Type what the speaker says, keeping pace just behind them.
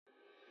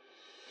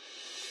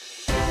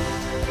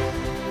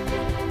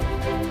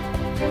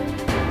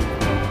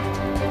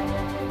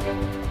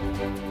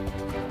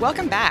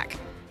Welcome back.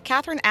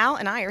 Catherine, Al,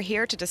 and I are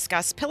here to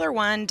discuss Pillar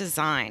 1,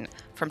 Design,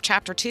 from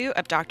Chapter 2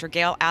 of Dr.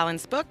 Gail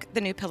Allen's book,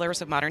 The New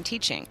Pillars of Modern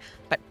Teaching.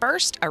 But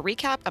first, a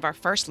recap of our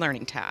first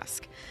learning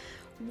task.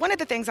 One of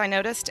the things I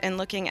noticed in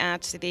looking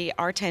at the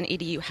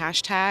R10EDU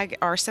hashtag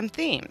are some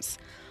themes.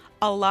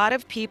 A lot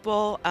of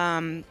people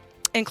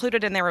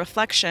included in their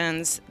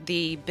reflections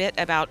the bit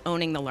about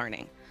owning the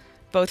learning,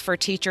 both for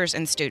teachers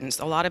and students.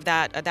 A lot of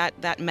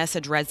that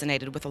message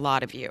resonated with a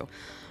lot of you.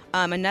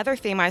 Another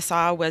theme I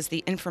saw was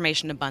the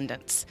information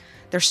abundance.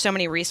 There's so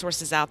many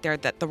resources out there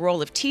that the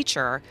role of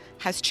teacher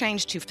has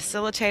changed to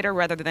facilitator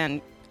rather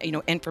than,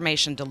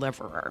 information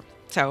deliverer.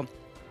 So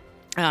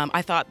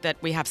I thought that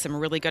we have some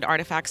really good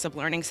artifacts of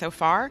learning so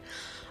far.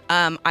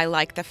 I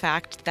like the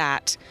fact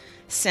that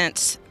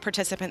since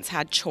participants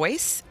had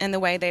choice in the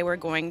way they were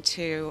going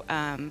to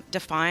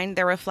define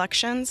their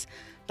reflections,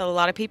 that a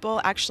lot of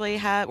people actually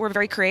were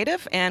very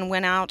creative and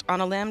went out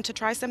on a limb to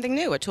try something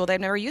new, a tool they've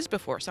never used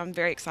before. So I'm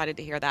very excited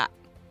to hear that.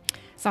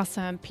 Saw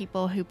some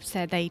people who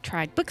said they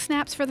tried Book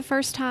Snaps for the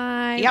first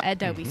time, Yep.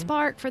 Adobe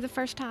Spark for the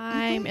first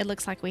time. It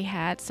looks like we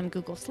had some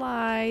Google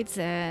Slides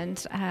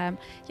and,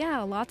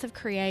 lots of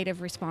creative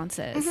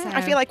responses. So,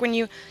 I feel like when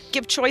you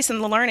give choice in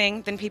the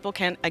learning, then people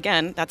can,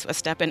 again, that's a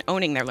step in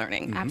owning their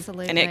learning.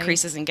 Absolutely. And it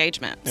increases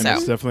engagement. And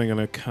it's definitely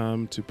going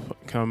to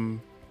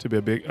come to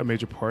be a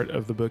major part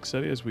of the book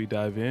study as we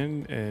dive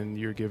in, and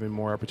you're given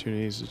more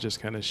opportunities to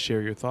just kind of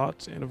share your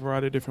thoughts in a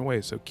variety of different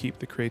ways. So keep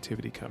the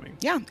creativity coming.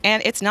 Yeah,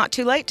 and it's not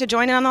too late to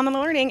join in on the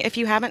learning if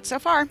you haven't so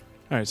far. All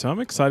right, so I'm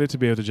excited to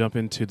be able to jump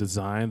into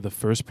design, the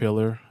first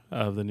pillar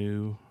of the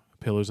new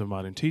pillars of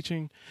modern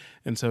teaching.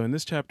 And so in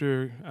this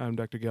chapter,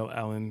 Dr. Gail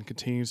Allen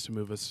continues to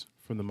move us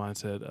from the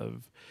mindset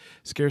of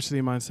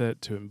scarcity mindset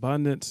to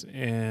abundance.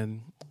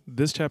 And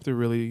this chapter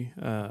really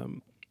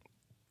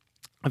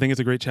I think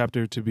it's a great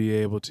chapter to be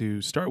able to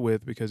start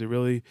with because it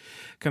really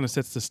kind of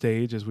sets the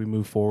stage as we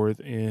move forward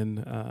in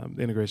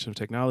the integration of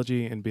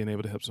technology and being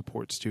able to help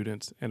support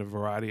students in a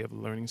variety of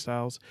learning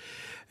styles.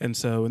 And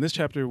so in this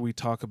chapter, we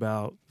talk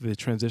about the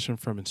transition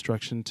from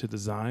instruction to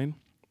design.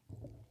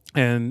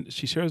 And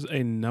she shares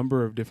a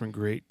number of different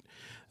great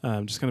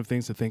just kind of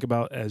things to think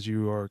about as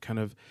you are kind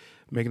of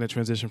making that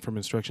transition from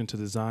instruction to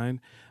design.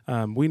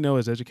 We know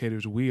as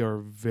educators, we are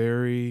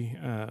very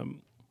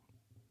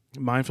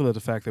mindful of the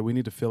fact that we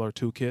need to fill our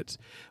toolkits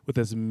with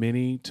as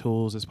many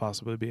tools as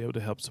possible to be able to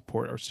help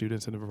support our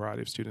students and the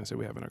variety of students that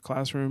we have in our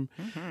classroom.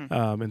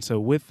 And so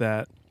with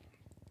that,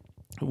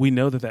 we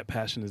know that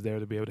passion is there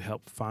to be able to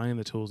help find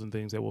the tools and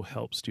things that will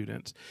help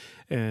students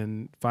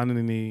and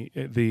finding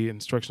the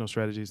instructional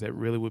strategies that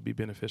really would be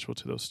beneficial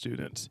to those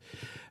students.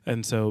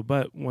 And so,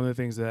 but one of the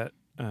things that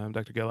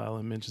Dr. Gail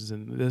Allen mentions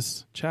in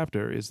this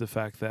chapter is the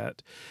fact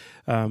that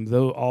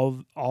though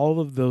all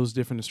of those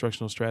different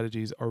instructional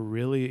strategies are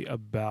really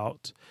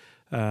about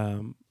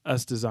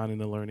us designing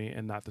the learning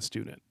and not the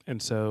student. And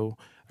so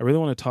I really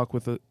want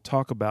to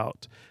talk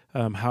about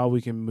how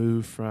we can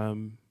move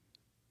from,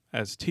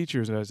 as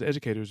teachers and as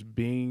educators,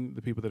 being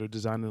the people that are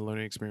designing the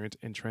learning experience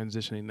and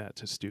transitioning that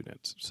to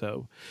students.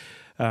 So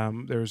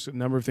there's a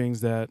number of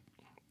things that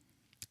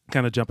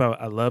kind of jump out.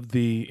 I love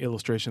the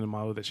illustration and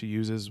model that she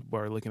uses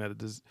where looking at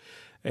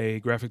a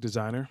graphic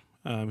designer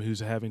who's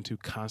having to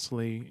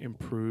constantly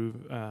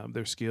improve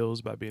their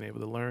skills by being able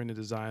to learn and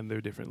design their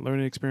different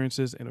learning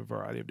experiences in a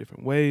variety of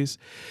different ways,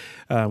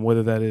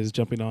 whether that is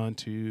jumping on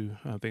to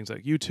things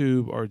like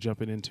YouTube or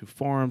jumping into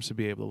forums to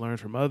be able to learn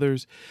from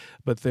others.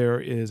 But there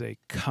is a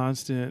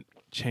constant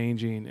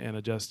changing and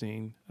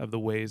adjusting of the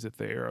ways that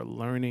they are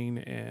learning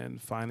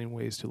and finding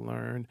ways to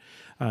learn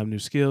new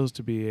skills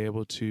to be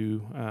able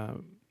to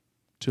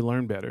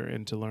learn better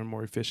and to learn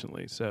more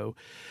efficiently. So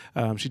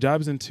she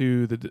dives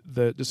into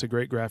the just a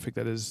great graphic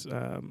that is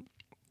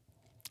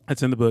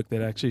that's in the book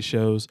that actually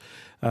shows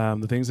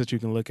the things that you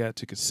can look at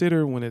to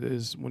consider when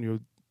you're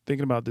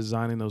thinking about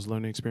designing those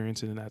learning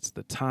experiences, and that's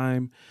the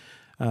time,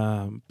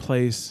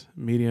 place,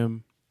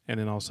 medium, and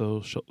then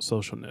also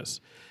socialness.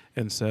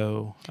 And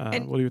so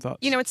what are your thoughts?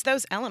 It's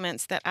those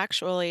elements that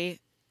actually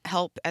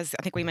help, as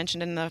I think we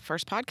mentioned in the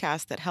first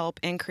podcast, that help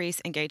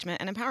increase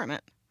engagement and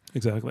empowerment.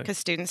 Exactly. Because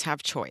students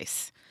have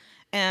choice.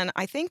 And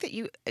I think that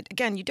you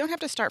don't have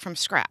to start from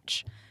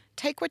scratch.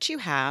 Take what you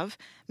have.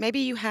 Maybe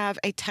you have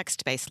a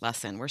text-based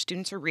lesson where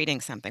students are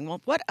reading something. Well,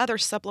 what other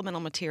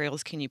supplemental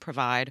materials can you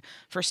provide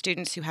for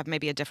students who have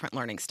maybe a different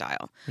learning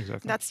style?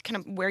 Exactly. That's kind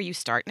of where you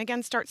start. And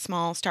again, start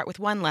small. Start with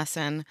one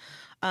lesson.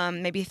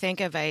 Maybe think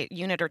of a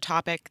unit or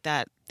topic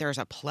that there's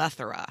a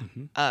plethora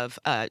of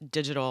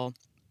digital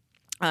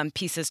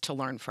pieces to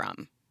learn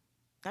from.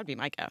 That'd be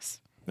my guess.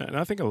 And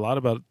I think a lot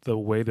about the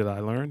way that I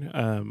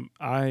learn.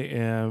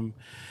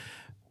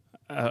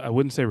 I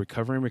wouldn't say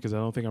recovering because I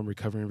don't think I'm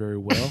recovering very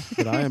well,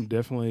 but I am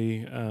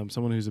definitely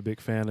someone who's a big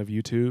fan of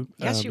YouTube.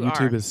 Yes, you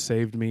YouTube are. has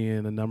saved me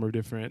in a number of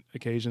different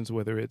occasions,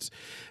 whether it's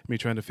me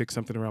trying to fix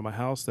something around my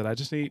house that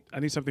I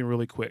need something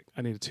really quick.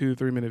 I need a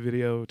 2-3 minute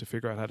video to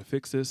figure out how to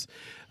fix this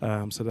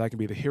so that I can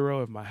be the hero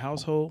of my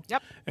household.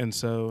 Yep. And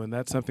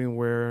that's something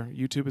where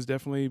YouTube is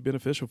definitely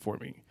beneficial for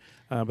me.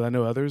 But I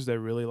know others that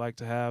really like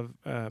to have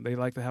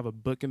a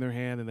book in their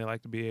hand and they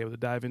like to be able to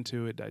dive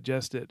into it,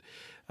 digest it.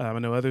 I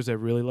know others that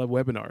really love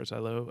webinars. I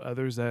love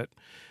others that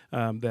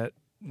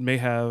may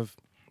have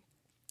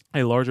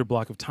a larger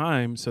block of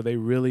time, so they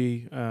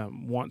really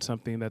want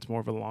something that's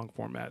more of a long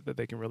format that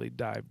they can really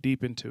dive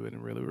deep into it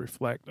and really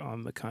reflect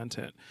on the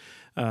content,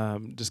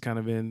 just kind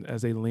of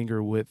as they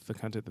linger with the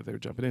content that they're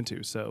jumping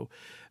into. So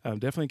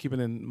definitely keeping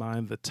in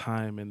mind the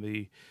time and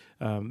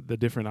the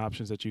different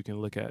options that you can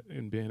look at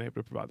in being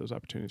able to provide those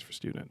opportunities for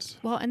students.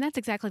 Well, and that's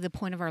exactly the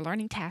point of our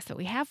learning task that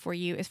we have for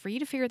you, is for you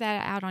to figure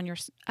that out on your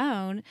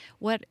own.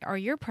 What are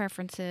your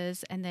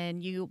preferences? And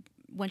then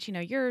once you know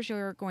yours,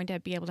 you're going to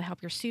be able to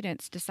help your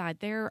students decide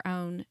their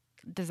own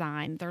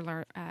design, their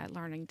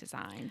learning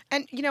design.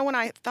 And, when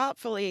I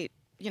thoughtfully,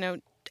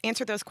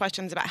 answered those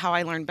questions about how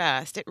I learn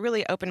best, it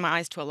really opened my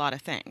eyes to a lot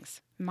of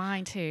things.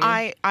 Mine too.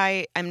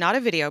 I am not a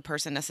video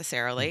person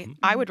necessarily. Mm-hmm.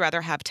 I would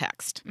rather have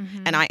text.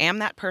 Mm-hmm. And I am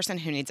that person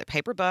who needs a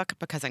paper book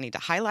because I need to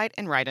highlight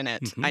and write in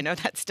it. Mm-hmm. I know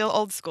that's still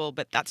old school,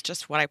 but that's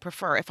just what I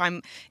prefer if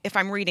I'm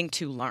reading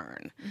to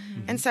learn.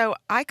 Mm-hmm. And so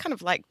I kind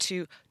of like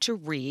to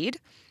read,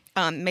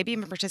 maybe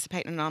even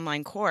participate in an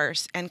online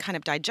course and kind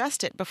of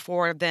digest it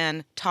before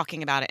then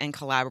talking about it and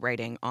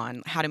collaborating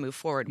on how to move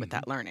forward with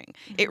that learning.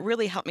 It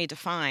really helped me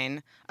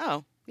define,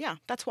 oh, yeah,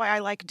 that's why I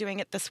like doing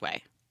it this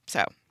way.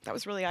 So that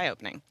was really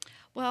eye-opening.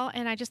 Well,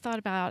 and I just thought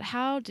about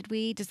how did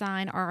we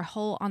design our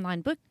whole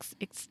online books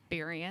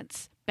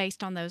experience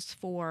based on those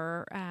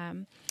 4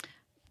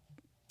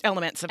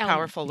 elements of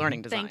powerful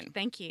learning design.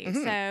 Thank you.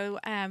 Mm-hmm.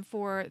 So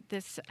for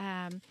this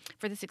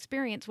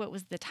experience, what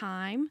was the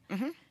time?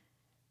 Mm-hmm.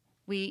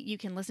 You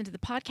can listen to the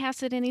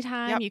podcast at any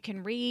time. Yep. You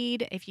can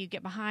read. If you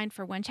get behind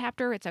for one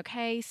chapter, it's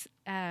okay.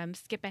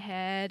 Skip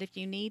ahead if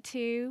you need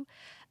to.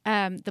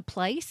 The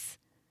place.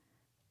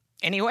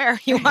 Anywhere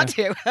you want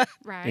to.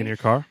 Right. In your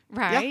car?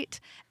 Right.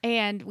 Yeah.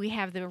 And we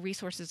have the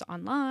resources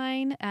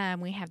online.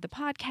 We have the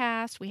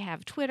podcast. We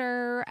have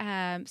Twitter.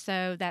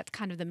 So that's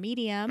kind of the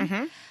medium.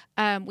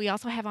 Mm-hmm. We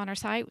also have on our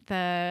site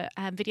the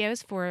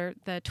videos for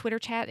the Twitter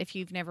chat. If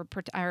you've never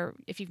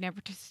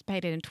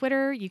participated in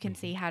Twitter, you can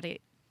see how to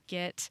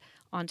get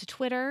onto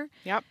Twitter.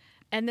 Yep.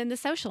 And then the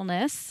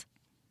socialness.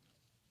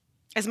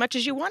 As much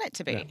as you want it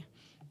to be. Yeah.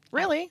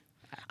 Really.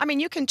 I mean,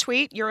 you can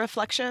tweet your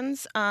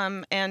reflections,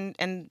 and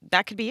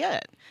that could be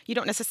it. You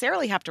don't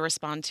necessarily have to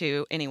respond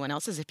to anyone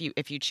else's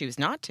if you choose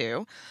not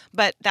to,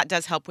 but that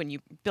does help when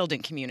you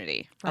building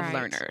community of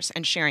learners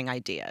and sharing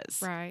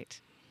ideas. Right.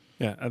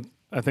 Yeah,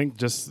 I think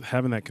just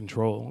having that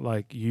control,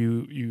 like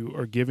you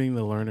are giving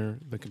the learner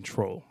the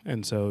control.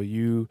 And so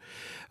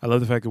I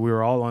love the fact that we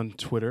were all on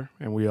Twitter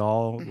and we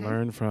all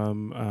learn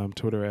from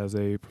Twitter as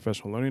a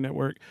professional learning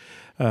network.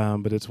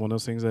 But it's one of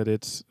those things that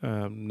it's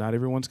not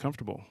everyone's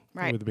comfortable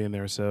with being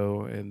there.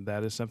 So, and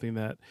that is something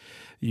that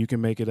you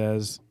can make it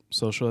as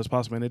social as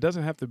possible. And it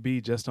doesn't have to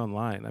be just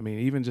online. I mean,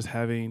 even just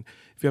if you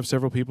have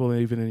several people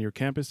even in your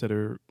campus that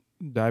are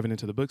diving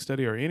into the book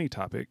study or any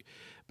topic,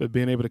 but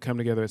being able to come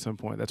together at some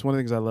point. That's one of the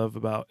things I love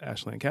about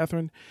Ashley and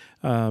Catherine,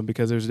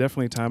 because there's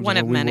definitely times one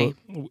of many.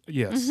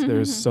 Yes,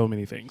 there's so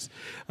many things,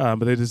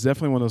 but it is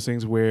definitely one of those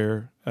things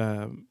where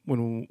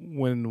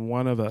when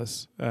one of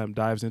us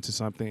dives into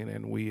something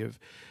and we have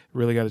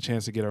really got a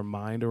chance to get our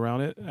mind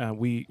around it,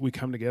 we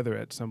come together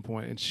at some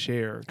point and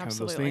share kind of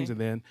those things, and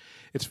then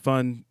it's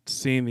fun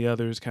seeing the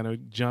others kind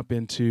of jump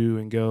into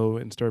and go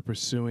and start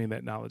pursuing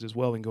that knowledge as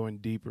well and going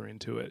deeper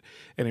into it.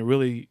 And it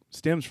really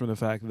stems from the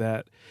fact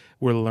that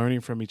we're learning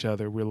from each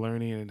other. We're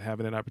learning and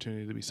having an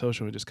opportunity to be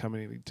social and just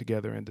coming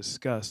together and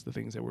discuss the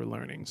things that we're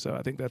learning. So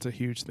I think that's a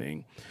huge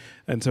thing.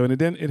 And so, and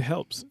then it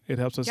helps. It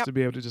helps us to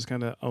be able to just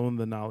kind of own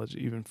the knowledge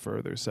even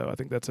further. So I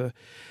think that's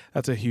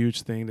a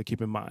huge thing to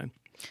keep in mind.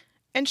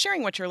 And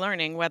sharing what you're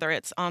learning, whether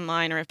it's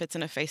online or if it's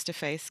in a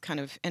face-to-face kind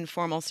of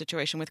informal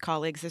situation with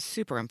colleagues, is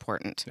super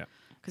important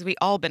because we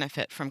all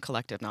benefit from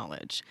collective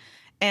knowledge.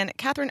 And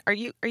Catherine, are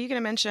you going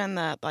to mention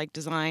the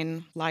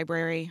design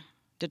library,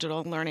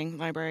 digital learning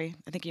library?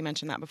 I think you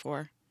mentioned that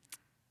before.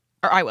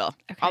 Or I will.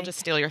 Okay. I'll just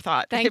steal your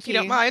thought if you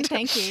don't mind.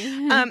 Thank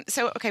you.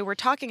 So, we're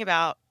talking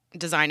about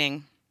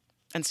designing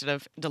instead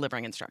of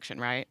delivering instruction,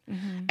 right?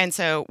 Mm-hmm. And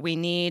so we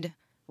need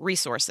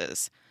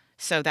resources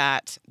so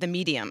that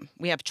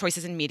we have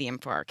choices in medium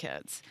for our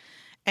kids.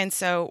 And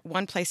so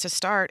one place to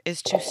start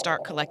is to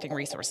start collecting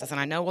resources. And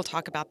I know we'll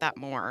talk about that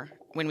more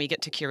when we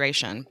get to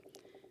curation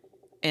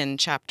in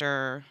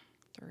chapter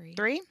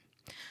 3.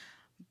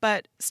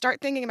 But start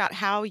thinking about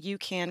how you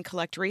can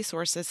collect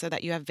resources so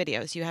that you have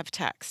videos, you have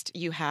text,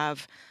 you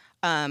have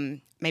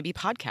maybe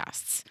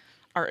podcasts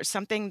or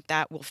something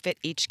that will fit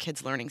each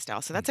kid's learning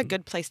style. So that's a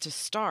good place to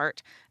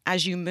start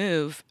as you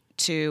move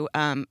to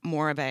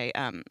more of a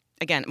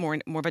again, more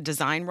of a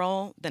design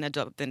role than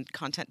than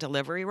content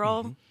delivery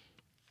role. Mm-hmm.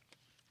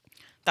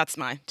 That's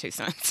my 2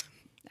 cents.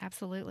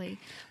 Absolutely.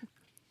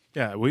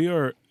 Yeah, we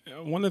are.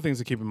 One of the things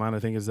to keep in mind, I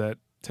think, is that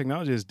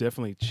technology is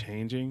definitely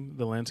changing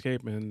the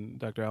landscape, and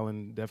Dr.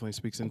 Allen definitely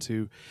speaks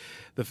into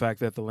the fact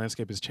that the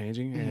landscape is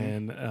changing,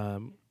 and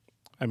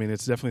I mean,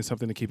 it's definitely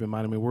something to keep in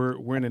mind. I mean,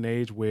 we're in an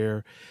age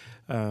where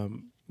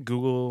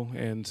Google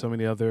and so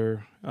many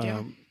other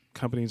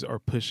companies are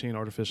pushing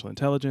artificial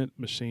intelligence,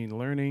 machine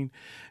learning,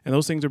 and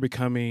those things are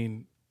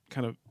becoming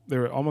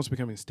they're almost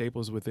becoming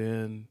staples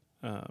within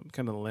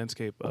kind of the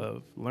landscape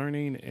of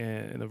learning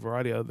and a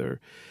variety of other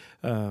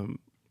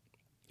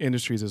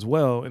industries as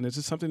well. And it's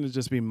just something to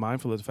just be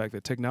mindful of the fact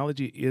that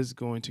technology is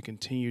going to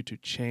continue to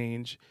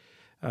change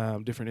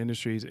different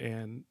industries,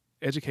 and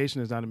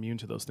education is not immune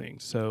to those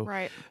things. So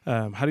Right.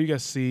 How do you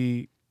guys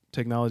see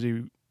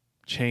technology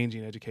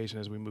changing education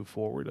as we move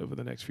forward over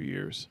the next few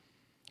years?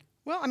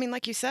 Well, I mean,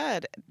 like you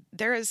said,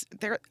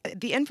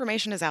 the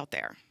information is out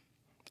there,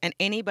 and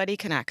anybody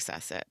can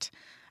access it.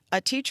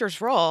 A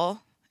teacher's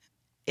role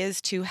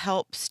is to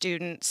help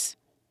students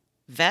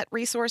vet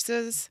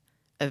resources,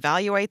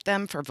 evaluate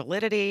them for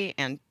validity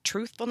and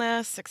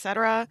truthfulness,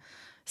 etc.,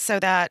 so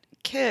that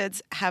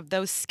kids have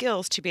those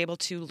skills to be able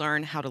to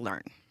learn how to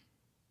learn.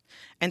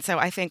 And so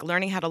I think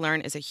learning how to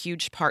learn is a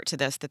huge part to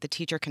this that the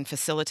teacher can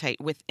facilitate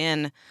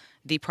within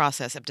the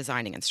process of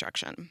designing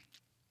instruction.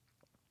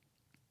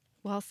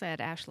 Well said,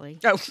 Ashley.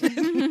 Oh.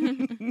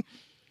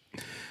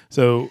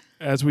 So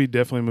as we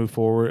definitely move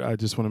forward, I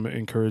just want to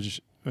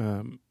encourage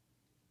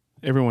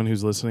everyone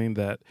who's listening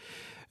that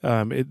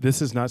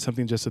this is not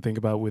something just to think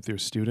about with your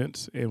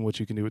students and what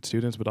you can do with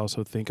students, but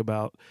also think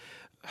about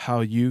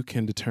how you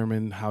can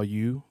determine how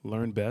you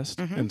learn best.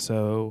 And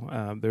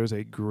so there's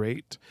a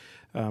great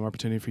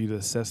opportunity for you to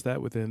assess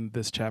that within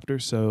this chapter.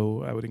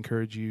 So I would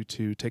encourage you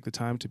to take the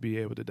time to be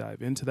able to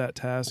dive into that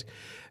task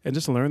and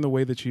just learn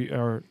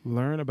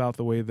learn about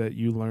the way that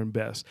you learn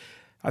best.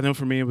 I know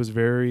for me, it was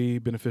very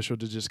beneficial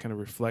to just kind of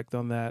reflect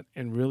on that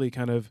and really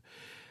kind of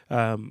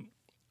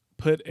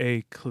put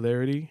a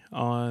clarity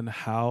on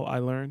how I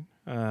learn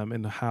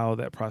and how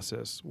that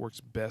process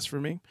works best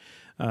for me.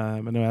 I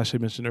know Ashley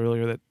mentioned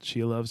earlier that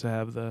she loves to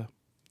have the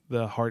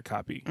hard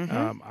copy.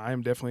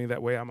 I'm definitely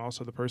that way. I'm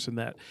also the person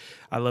that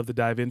I love to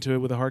dive into it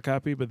with a hard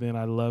copy, but then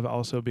I love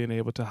also being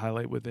able to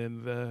highlight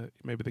within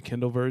maybe the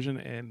Kindle version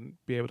and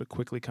be able to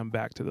quickly come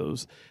back to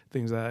those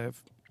things that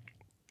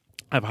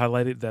I've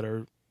highlighted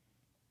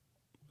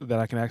that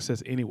I can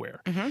access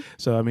anywhere.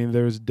 So, I mean,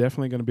 there's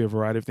definitely going to be a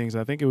variety of things.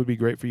 I think it would be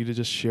great for you to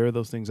just share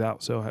those things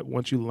out. So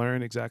once you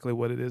learn exactly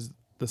what it is,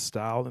 the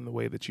style and the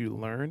way that you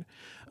learn,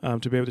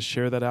 to be able to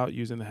share that out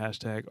using the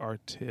hashtag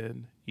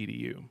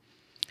R10EDU.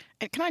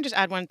 And can I just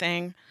add one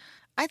thing?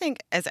 I think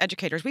as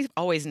educators, we've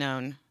always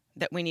known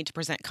that we need to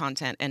present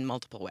content in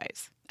multiple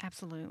ways.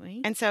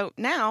 Absolutely. And so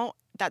now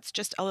that's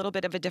just a little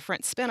bit of a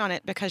different spin on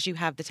it because you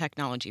have the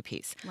technology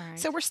piece. Right.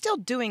 So we're still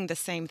doing the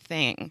same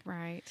thing.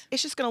 Right.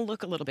 It's just going to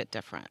look a little bit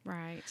different.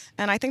 Right.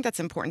 And I think that's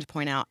important to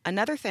point out.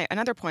 Another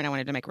point I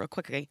wanted to make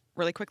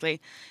really quickly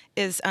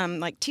is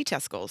like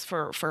T-test goals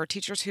for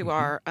teachers who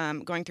are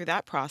going through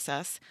that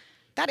process.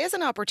 That is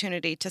an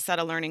opportunity to set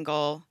a learning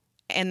goal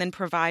and then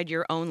provide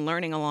your own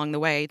learning along the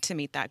way to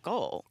meet that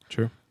goal.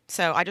 Sure.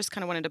 So I just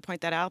kind of wanted to point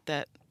that out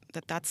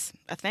that's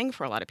a thing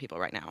for a lot of people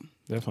right now.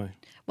 Definitely.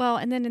 Well,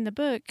 and then in the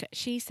book,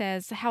 she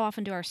says, how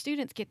often do our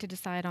students get to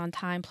decide on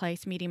time,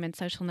 place, medium, and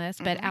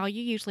socialness? But Al,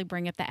 you usually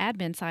bring up the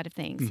admin side of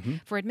things.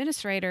 For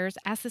administrators,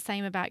 ask the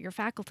same about your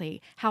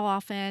faculty. How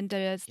often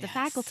does the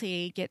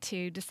faculty get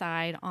to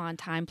decide on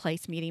time,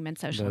 place, medium, and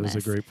socialness? That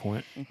is a great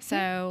point.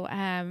 So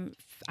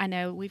I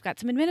know we've got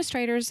some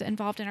administrators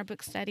involved in our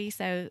book study,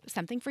 so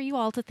something for you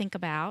all to think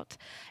about.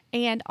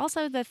 And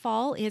also the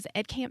fall is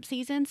Ed Camp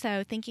season,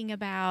 so thinking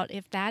about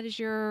if that is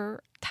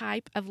your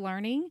type of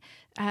learning.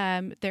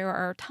 There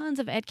are tons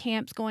of Ed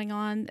Camps going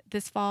on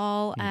this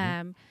fall.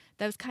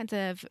 Those kinds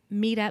of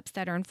meetups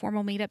that are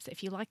informal meetups.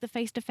 If you like the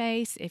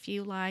face-to-face, if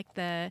you like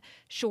the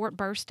short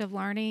burst of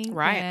learning,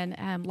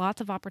 then lots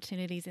of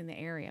opportunities in the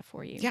area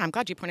for you. Yeah, I'm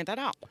glad you pointed that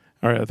out.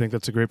 All right, I think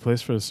that's a great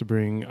place for us to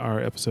bring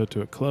our episode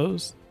to a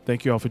close.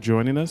 Thank you all for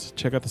joining us.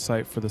 Check out the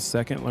site for the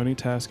second learning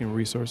task and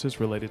resources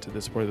related to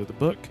this part of the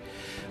book.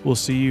 We'll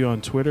see you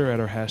on Twitter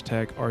at our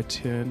hashtag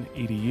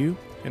R10EDU.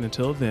 And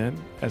until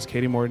then, as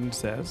Katie Morton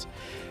says,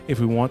 if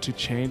we want to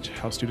change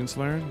how students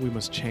learn, we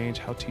must change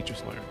how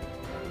teachers learn.